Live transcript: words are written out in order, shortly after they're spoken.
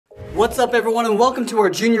What's up everyone and welcome to our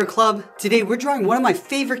junior club. Today we're drawing one of my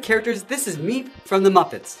favorite characters. This is Meep from the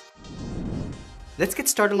Muppets. Let's get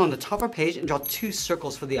started on the top of our page and draw two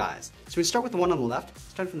circles for the eyes. So we start with the one on the left,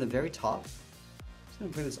 starting from the very top. Just going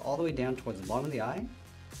to bring this all the way down towards the bottom of the eye.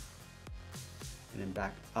 And then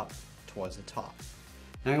back up towards the top.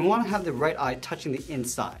 Now we want to have the right eye touching the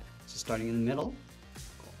inside. So starting in the middle,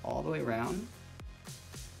 go all the way around,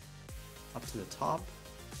 up to the top,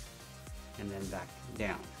 and then back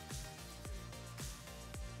down.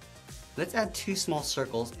 Let's add two small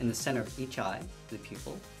circles in the center of each eye, the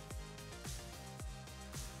pupil,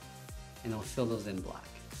 and we'll fill those in black.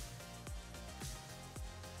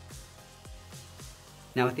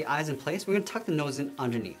 Now with the eyes in place, we're going to tuck the nose in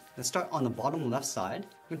underneath. Let's start on the bottom left side.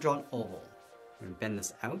 We're going to draw an oval. We're going to bend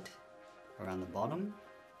this out around the bottom,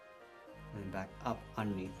 and then back up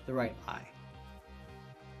underneath the right eye.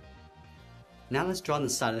 Now let's draw on the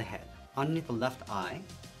side of the head. Underneath the left eye,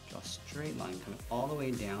 draw a straight line coming all the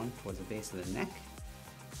way down towards the base of the neck.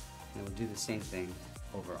 And we'll do the same thing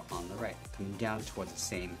over on the right, coming down towards the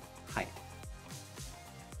same height.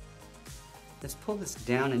 Let's pull this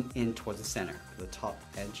down and in towards the center, to the top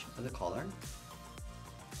edge of the collar.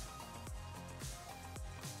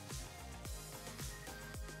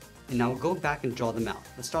 And now we'll go back and draw the mouth.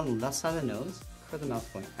 Let's start on the left side of the nose, curve the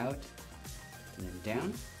mouth going out and then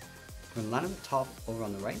down. We're going to line up the top over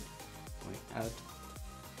on the right, going out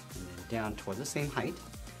and then down towards the same height.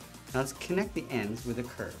 Now let's connect the ends with a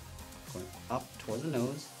curve, going up towards the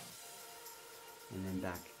nose and then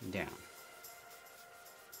back down.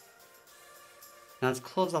 Now let's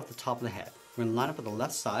close off the top of the head. We're going to line up with the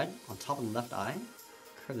left side on top of the left eye,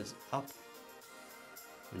 curve this up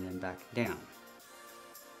and then back down.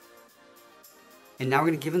 And now we're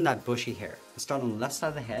going to give him that bushy hair. Let's start on the left side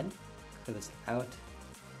of the head, curve this out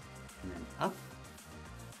and then up,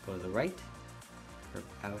 go to the right, curve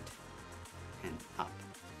out and up.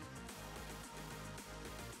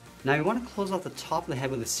 Now you want to close off the top of the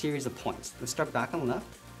head with a series of points. Let's start back on the left,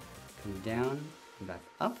 come down and back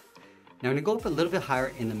up. Now we're going to go up a little bit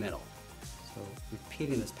higher in the middle. So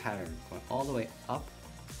repeating this pattern, going all the way up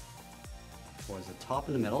towards the top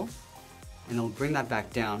in the middle, and then we'll bring that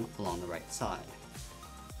back down along the right side.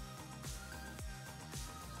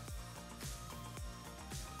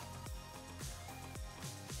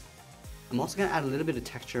 I'm also going to add a little bit of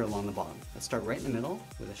texture along the bottom. Let's start right in the middle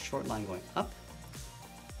with a short line going up.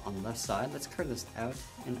 On the left side, let's curve this out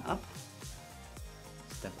and up.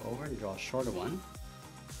 Step over and draw a shorter one.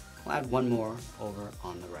 We'll add one more over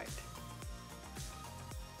on the right.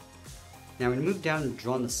 Now we're going to move down and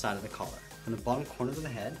draw on the side of the collar. From the bottom corners of the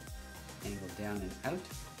head, angle down and out.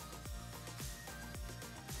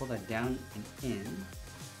 Pull that down and in.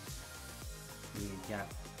 Leave a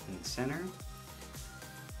gap in the center.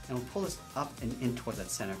 And we'll pull this up and in towards that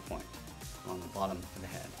center point along the bottom of the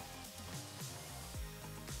head.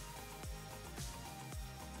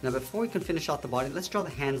 Now before we can finish off the body, let's draw the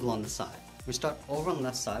hands along the side. We start over on the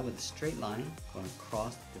left side with a straight line going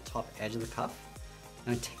across the top edge of the cuff.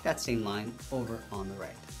 And we take that same line over on the right,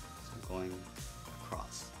 so going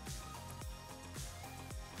across.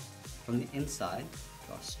 From the inside,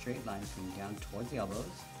 draw a straight line coming down towards the elbows.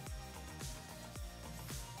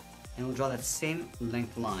 And we'll draw that same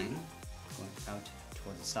length line going out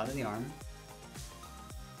towards the side of the arm.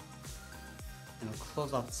 And we'll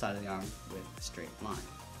close off the side of the arm with a straight line,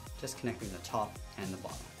 just connecting the top and the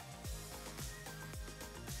bottom.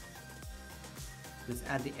 Let's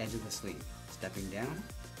add the edge of the sleeve. Stepping down,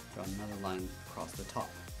 draw another line across the top.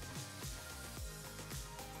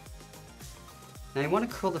 Now you want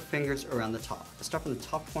to curl the fingers around the top. Let's start from the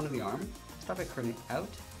top corner of the arm. Start by curling out,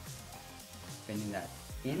 bending that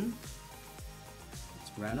in.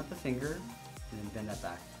 Let's round up the finger and then bend that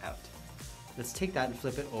back out. Let's take that and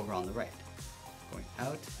flip it over on the right. Going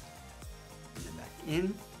out and then back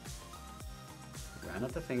in. Round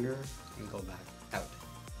up the finger and go back out.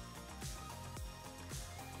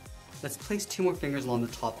 Let's place two more fingers along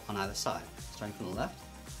the top on either side. Starting from the left,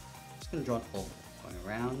 I'm just going to draw an oval. Going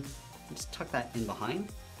around and just tuck that in behind.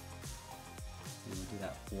 And we'll do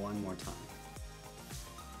that one more time.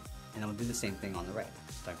 And then we'll do the same thing on the right.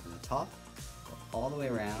 Start from the top, go all the way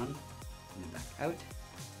around, and then back out.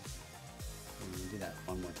 And we'll do that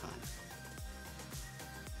one more time.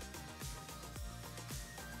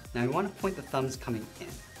 Now we want to point the thumbs coming in.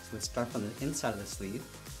 So let's start from the inside of the sleeve,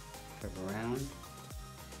 curve around,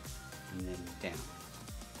 and then down.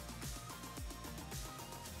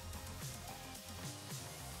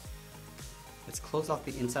 Let's close off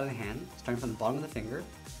the inside of the hand, starting from the bottom of the finger,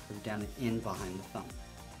 curve down and in behind the thumb.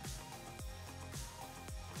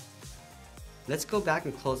 Let's go back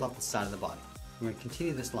and close off the side of the body. We're going to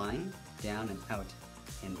continue this line down and out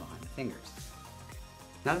in behind the fingers.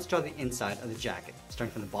 Now let's draw the inside of the jacket,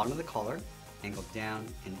 starting from the bottom of the collar, angled down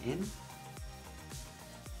and in.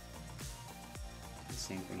 And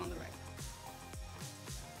same thing on the right.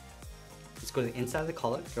 Let's go to the inside of the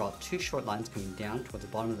collar, draw 2 short lines coming down towards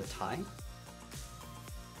the bottom of the tie.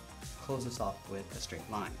 Close this off with a straight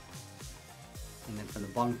line. And then from the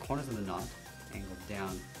bottom corners of the knot, angle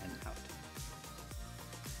down and out.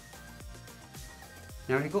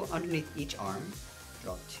 Now we're going to go underneath each arm,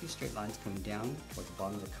 draw 2 straight lines coming down towards the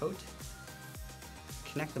bottom of the coat.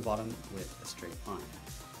 Connect the bottom with a straight line.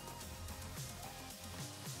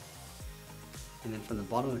 And then from the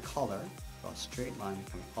bottom of the collar, draw a straight line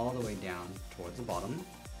coming all the way down towards the bottom.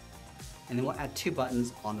 And then we'll add 2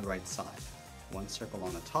 buttons on the right side. 1 circle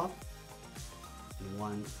on the top and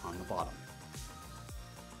 1 on the bottom.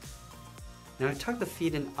 Now tuck the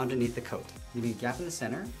feet in underneath the coat, leaving a gap in the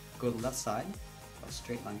center. Go to the left side, draw a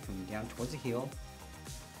straight line coming down towards the heel.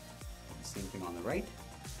 Same thing on the right.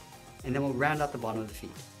 And then we'll round out the bottom of the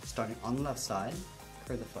feet. Starting on the left side,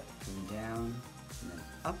 curve the foot, coming down and then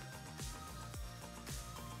up.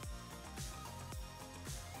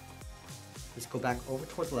 Let's go back over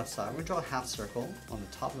towards the left side. We're going to draw a half circle on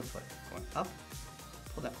the top of the foot, going up,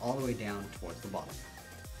 pull that all the way down towards the bottom.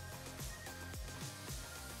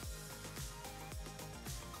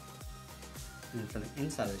 And then from the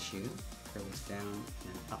inside of the shoe, curve this down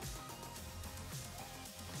and up.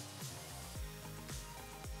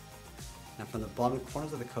 Now from the bottom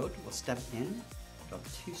corners of the coat, we'll step in, draw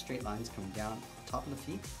 2 straight lines coming down the top of the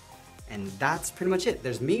feet. And that's pretty much it.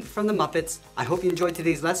 There's Meep from the Muppets. I hope you enjoyed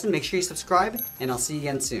today's lesson. Make sure you subscribe, and I'll see you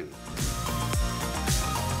again soon.